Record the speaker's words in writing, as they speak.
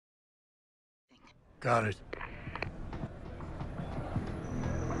Got it.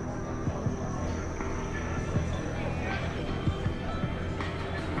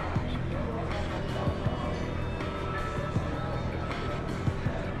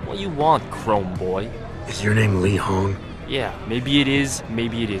 What you want, Chrome Boy? Is your name Lee Hong? Yeah, maybe it is,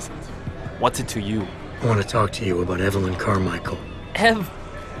 maybe it isn't. What's it to you? I want to talk to you about Evelyn Carmichael.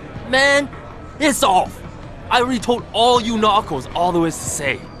 Man, it's off! I already told all you narcos all there is to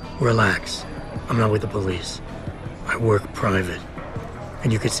say. Relax. I'm not with the police. I work private.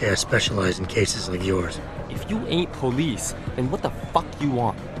 And you could say I specialize in cases like yours. If you ain't police, then what the fuck you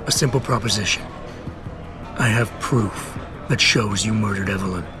want? A simple proposition. I have proof that shows you murdered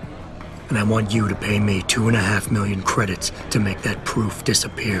Evelyn. And I want you to pay me 2.5 million credits to make that proof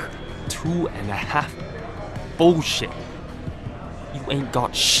disappear. 2.5? Bullshit. You ain't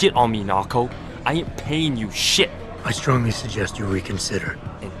got shit on me, narco. I ain't paying you shit. I strongly suggest you reconsider.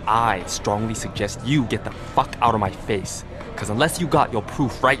 And I strongly suggest you get the fuck out of my face. Cause unless you got your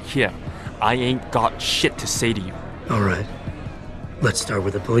proof right here, I ain't got shit to say to you. Alright. Let's start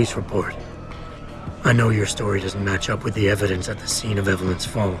with the police report. I know your story doesn't match up with the evidence at the scene of Evelyn's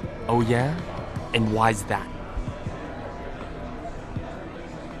fall. Oh yeah? And why's that?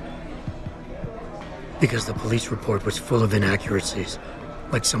 Because the police report was full of inaccuracies,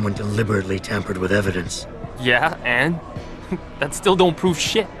 like someone deliberately tampered with evidence. Yeah, and? That still don't prove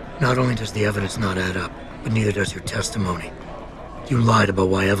shit. Not only does the evidence not add up, but neither does your testimony. You lied about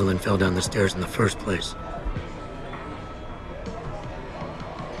why Evelyn fell down the stairs in the first place.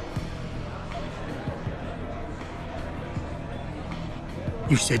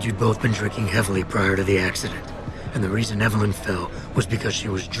 You said you'd both been drinking heavily prior to the accident, and the reason Evelyn fell was because she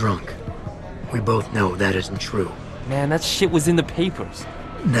was drunk. We both know that isn't true. Man, that shit was in the papers.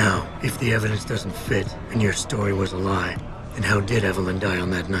 Now, if the evidence doesn't fit, and your story was a lie, then how did Evelyn die on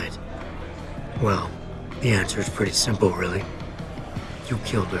that night? Well, the answer is pretty simple, really. You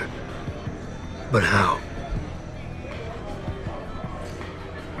killed her. But how?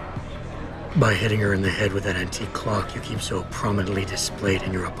 By hitting her in the head with that antique clock you keep so prominently displayed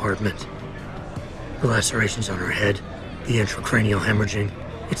in your apartment. The lacerations on her head, the intracranial hemorrhaging,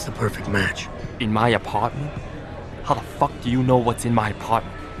 it's the perfect match. In my apartment? How the fuck do you know what's in my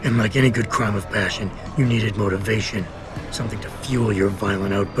apartment? And like any good crime of passion, you needed motivation, something to fuel your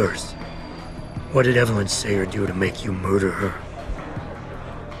violent outbursts. What did Evelyn say or do to make you murder her?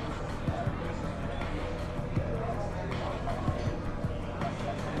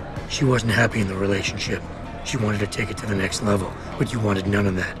 She wasn't happy in the relationship. She wanted to take it to the next level, but you wanted none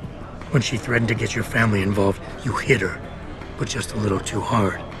of that. When she threatened to get your family involved, you hit her, but just a little too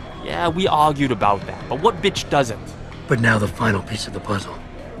hard. Yeah, we argued about that, but what bitch doesn't? But now the final piece of the puzzle.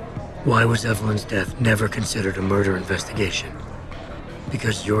 Why was Evelyn's death never considered a murder investigation?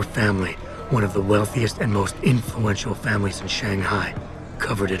 Because your family, one of the wealthiest and most influential families in Shanghai,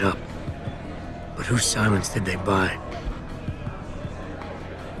 covered it up. But whose silence did they buy?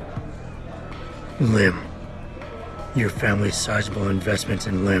 Lim. Your family's sizable investments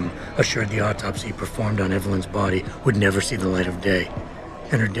in Lim assured the autopsy performed on Evelyn's body would never see the light of day,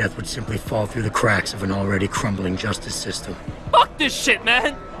 and her death would simply fall through the cracks of an already crumbling justice system. Fuck this shit,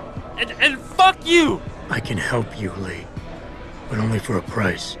 man! And fuck you! I can help you, Lee, but only for a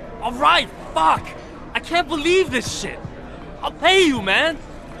price. Alright, fuck! I can't believe this shit! I'll pay you, man!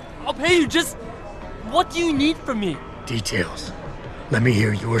 I'll pay you, just... What do you need from me? Details. Let me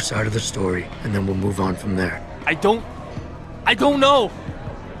hear your side of the story, and then we'll move on from there. I don't know!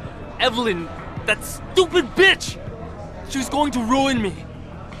 Evelyn, that stupid bitch! She was going to ruin me.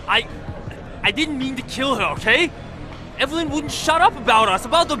 I didn't mean to kill her, okay? Evelyn wouldn't shut up about us,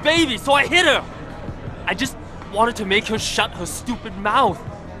 about the baby, so I hit her! I just wanted to make her shut her stupid mouth.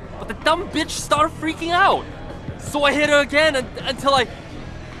 But the dumb bitch started freaking out. So I hit her again until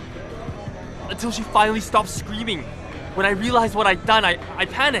she finally stopped screaming. When I realized what I'd done, I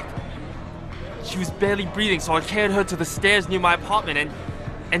panicked. She was barely breathing, so I carried her to the stairs near my apartment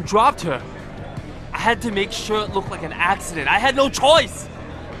and dropped her. I had to make sure it looked like an accident. I had no choice.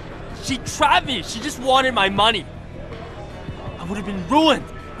 She trapped me. She just wanted my money. I would have been ruined.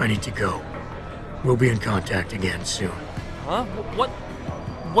 I need to go. We'll be in contact again soon. Huh?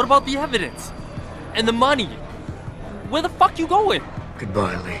 What about the evidence? And the money? Where the fuck you going?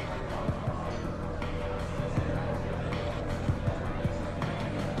 Goodbye, Lee.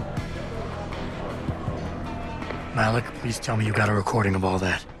 Malik, please tell me you got a recording of all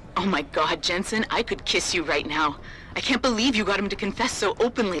that. Oh my God, Jensen, I could kiss you right now. I can't believe you got him to confess so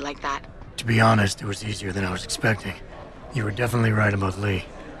openly like that. To be honest, it was easier than I was expecting. You were definitely right about Lee.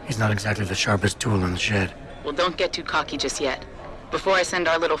 He's not exactly the sharpest tool in the shed. Well, don't get too cocky just yet. Before I send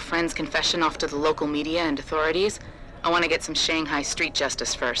our little friend's confession off to the local media and authorities, I want to get some Shanghai street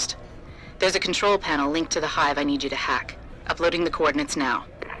justice first. There's a control panel linked to the hive I need you to hack. Uploading the coordinates now.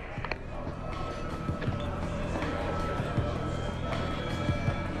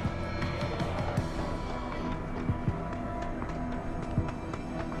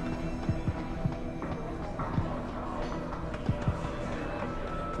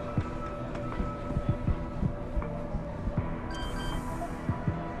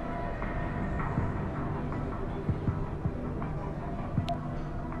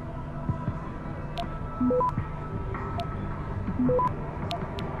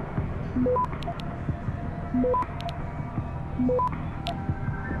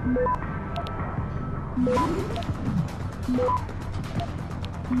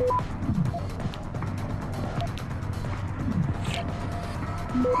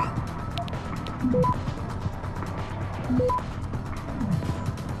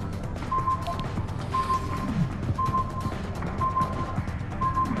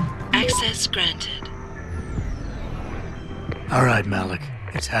 Access granted. All right, Malik.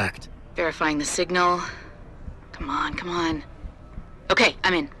 It's hacked. Verifying the signal. Come on, come on. Okay,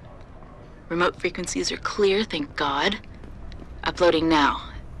 I'm in. Remote frequencies are clear, thank God. Uploading now.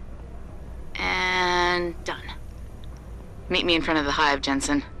 And done. Meet me in front of the hive,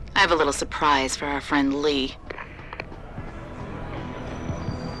 Jensen. I have a little surprise for our friend Lee.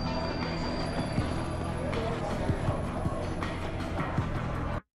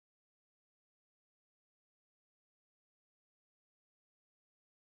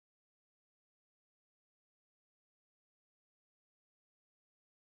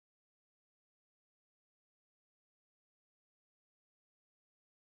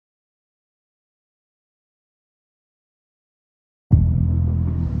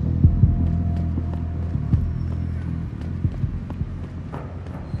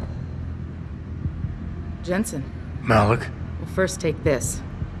 Jensen. Malik? Well, first take this.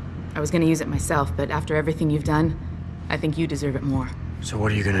 I was gonna use it myself, but after everything you've done, I think you deserve it more. So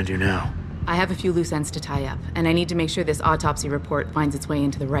what are you gonna do now? I have a few loose ends to tie up, and I need to make sure this autopsy report finds its way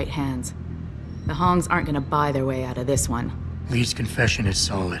into the right hands. The Hongs aren't gonna buy their way out of this one. Lee's confession is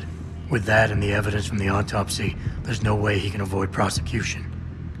solid. With that and the evidence from the autopsy, there's no way he can avoid prosecution.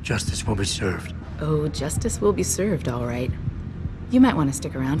 Justice will be served. Oh, justice will be served, all right. You might want to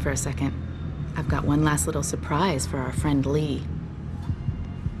stick around for a second. I've got one last little surprise for our friend Lee.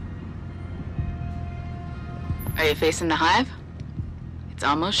 Are you facing the hive? It's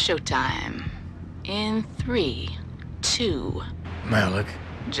almost showtime. In 3, 2... Malik?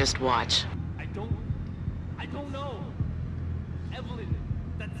 Just watch. I don't know. Evelyn,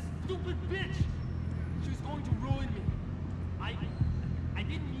 that stupid bitch. She was going to ruin me. I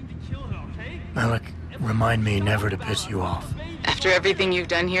didn't mean to kill her, okay? Malik, remind me never to piss you off. After everything you've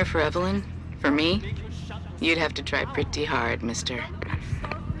done here for Evelyn, for me, you'd have to try pretty hard, mister.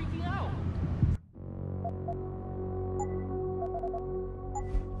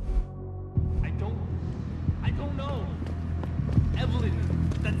 I don't know. Evelyn,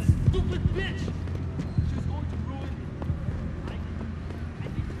 that stupid bitch. She was going to ruin me. I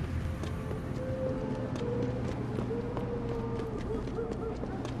didn't...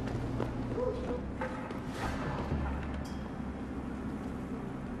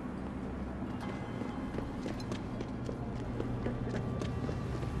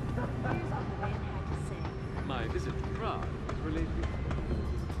 My visit to Prague is related to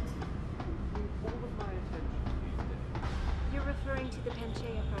all of my attention these days. You're referring to the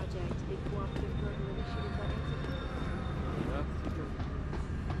Panchaea project, the cooperative global initiative by Enix. That's true.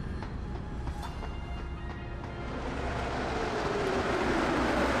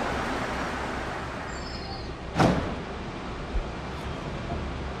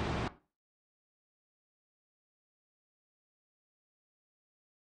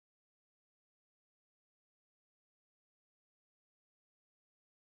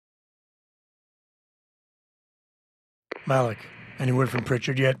 Malik, any word from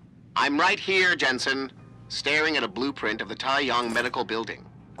Pritchard yet? I'm right here, Jensen, staring at a blueprint of the Taiyang Medical Building.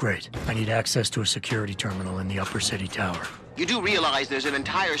 Great. I need access to a security terminal in the upper city tower. You do realize there's an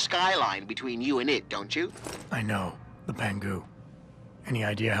entire skyline between you and it, don't you? I know. The Pangu. Any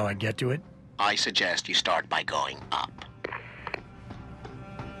idea how I'd get to it? I suggest you start by going up.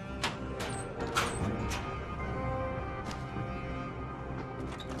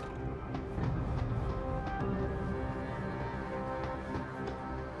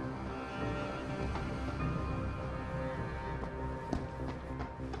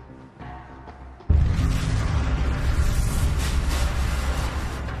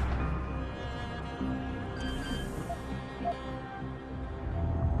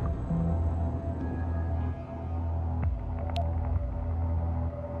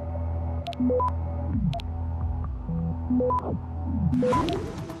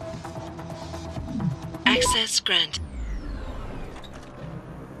 Access granted.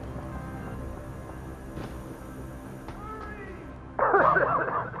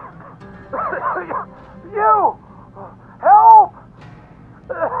 You! Help!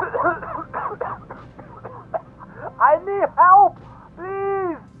 I need help!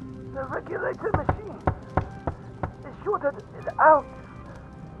 Please! The regulator machine is shorted out,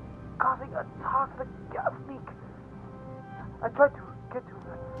 causing a toxic gas leak. I tried to get to it,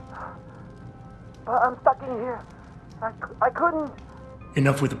 but I'm stuck in here. I couldn't.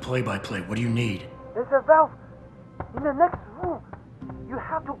 Enough with the play-by-play. What do you need? There's a valve in the next room. You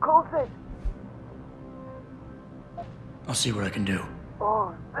have to close it. I'll see what I can do.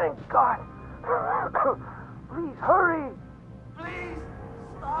 Oh, thank God. Please, hurry. Please,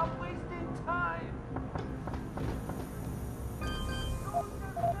 stop wasting time.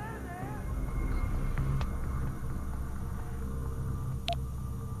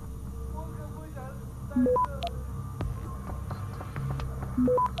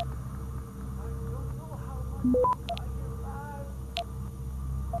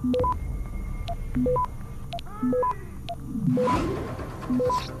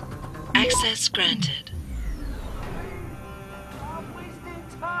 Access granted. Stop wasting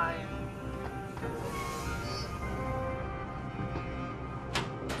time.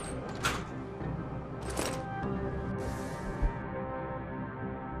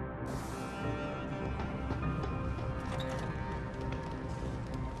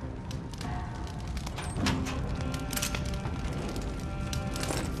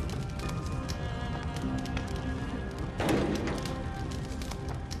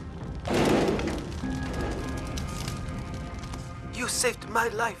 You saved my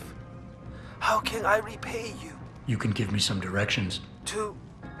life. How can I repay you? You can give me some directions. To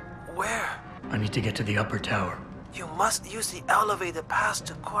where? I need to get to the upper tower. You must use the elevator pass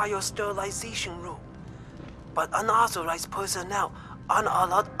to cryosterilization room. But unauthorized personnel aren't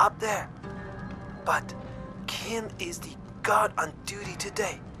allowed up there. But Kim is the guard on duty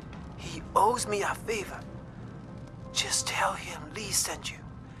today. He owes me a favor. Just tell him Lee sent you,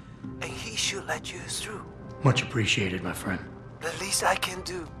 and he should let you through. Much appreciated, my friend. The least I can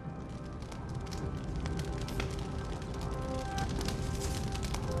do.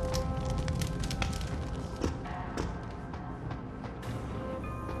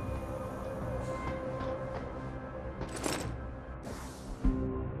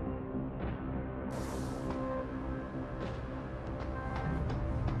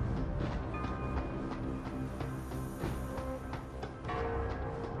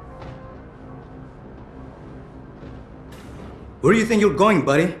 Where do you think you're going,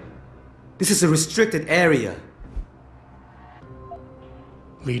 buddy? This is a restricted area.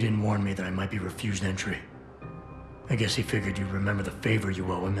 Lee didn't warn me that I might be refused entry. I guess he figured you'd remember the favor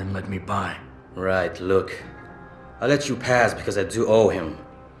you owe him and let me by. Right, look. I'll let you pass because I do owe him.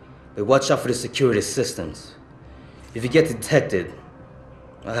 But watch out for the security systems. If you get detected,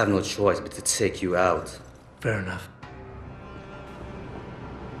 I'll have no choice but to take you out. Fair enough.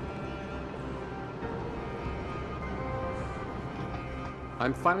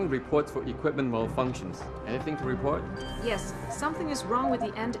 I'm filing reports for equipment malfunctions. Anything to report? Yes, something is wrong with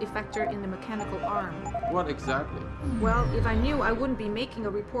the end effector in the mechanical arm. What exactly? Well, if I knew, I wouldn't be making a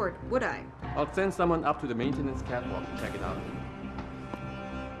report, would I? I'll send someone up to the maintenance catwalk to check it out.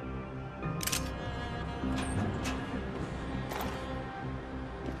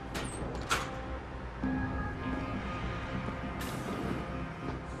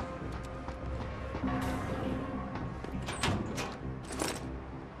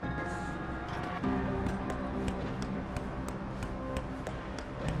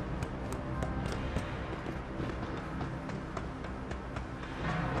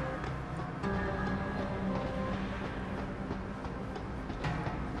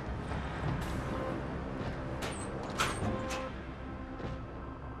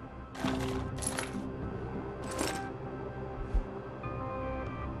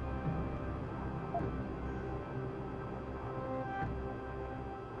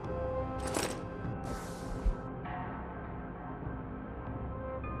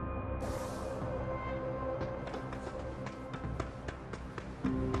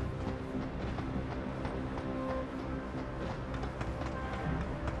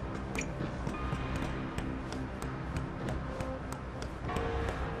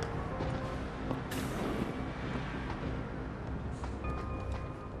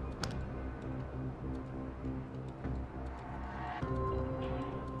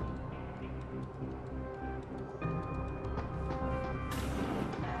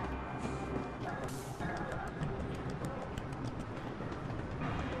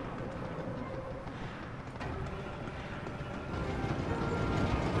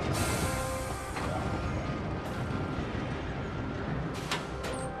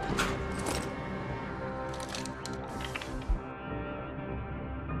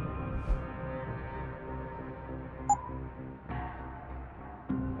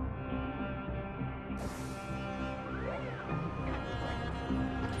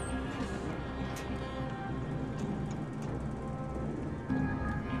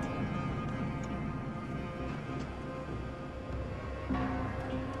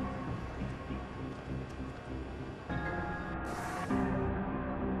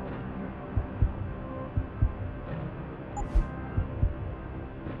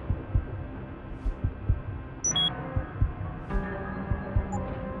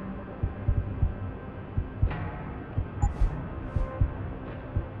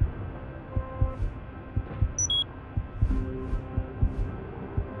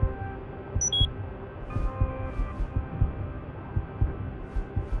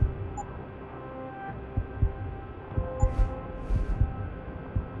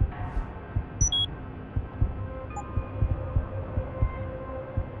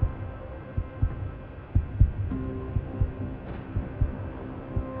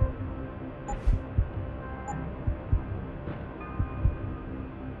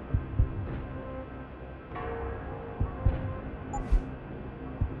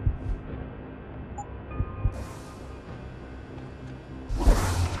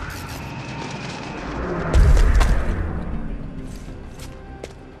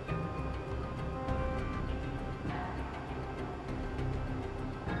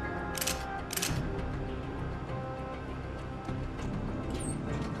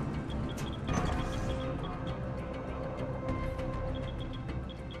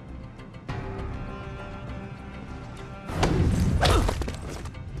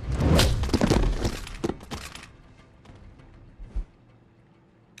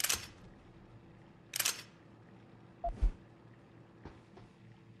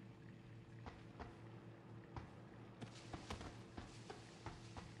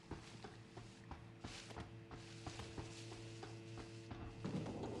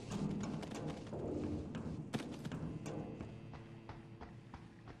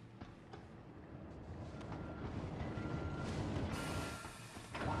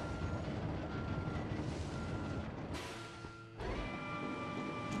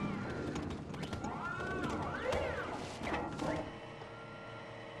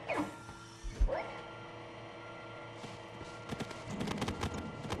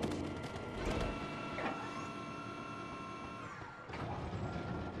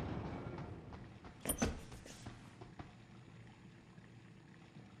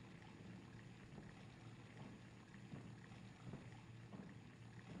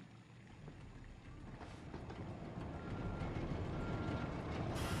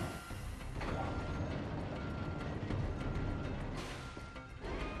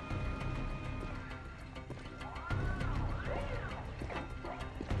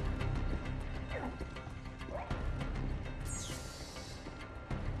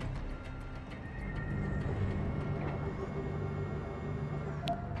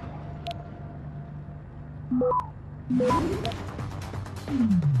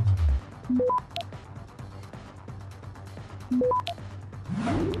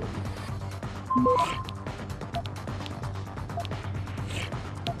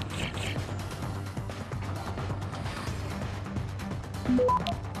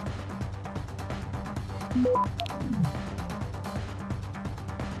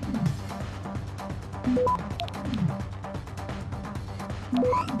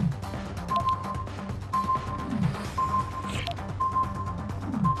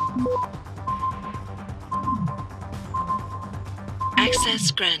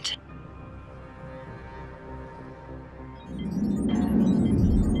 Access granted.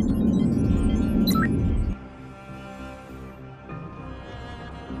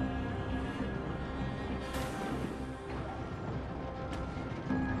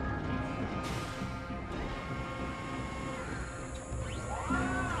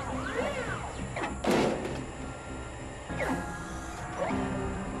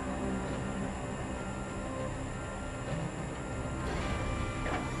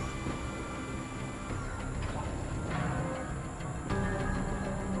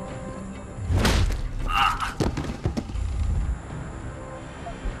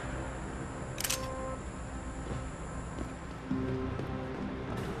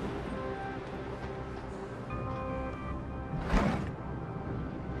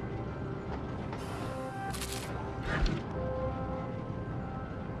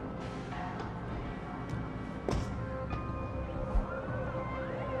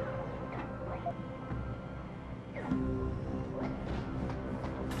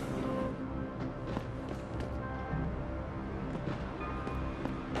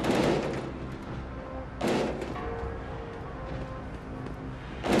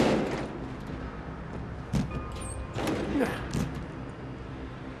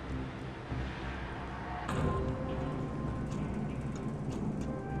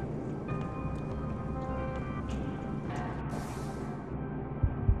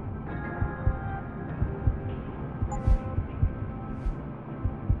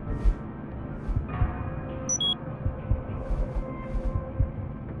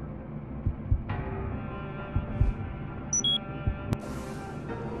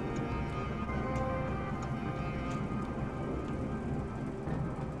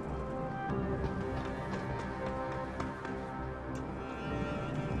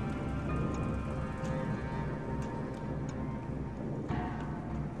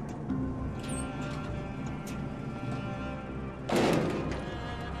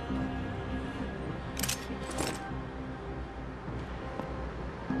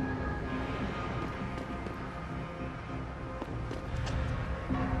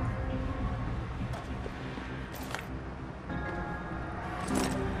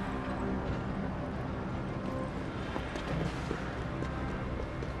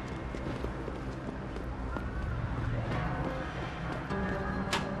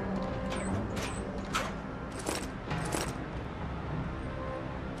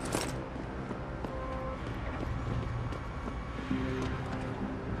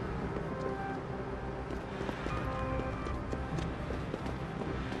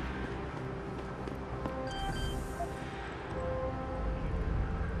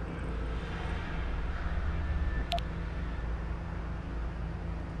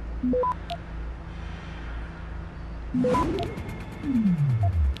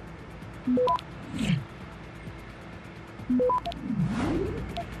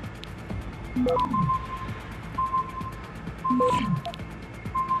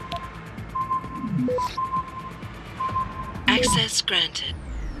 Access granted.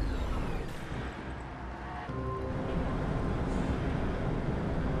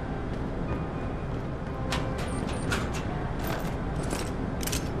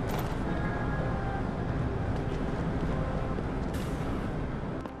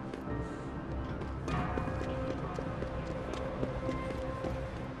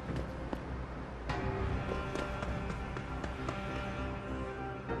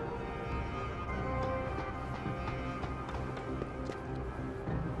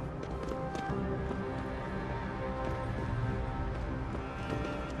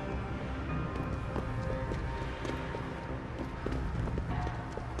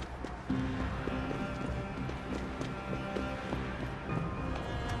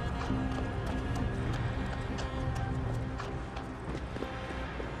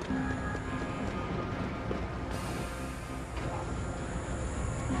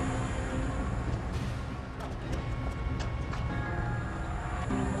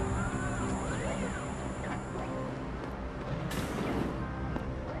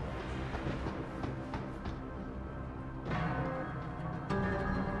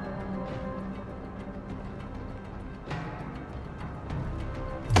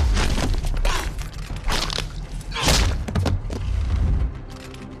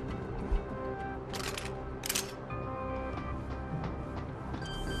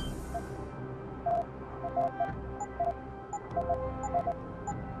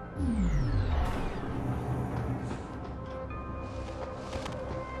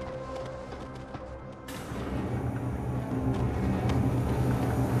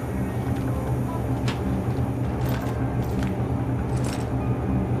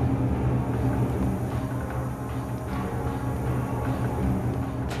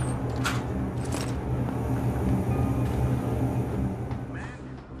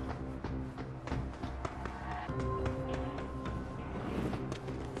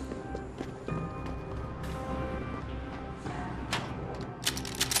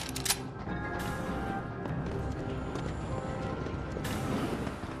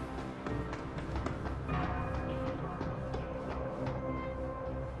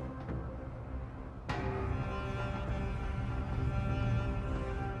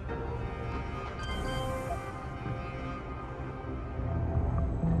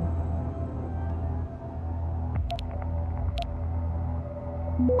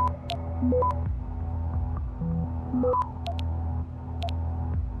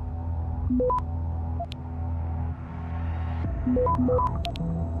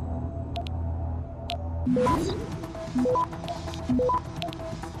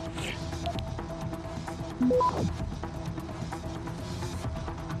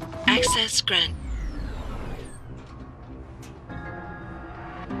 Access granted.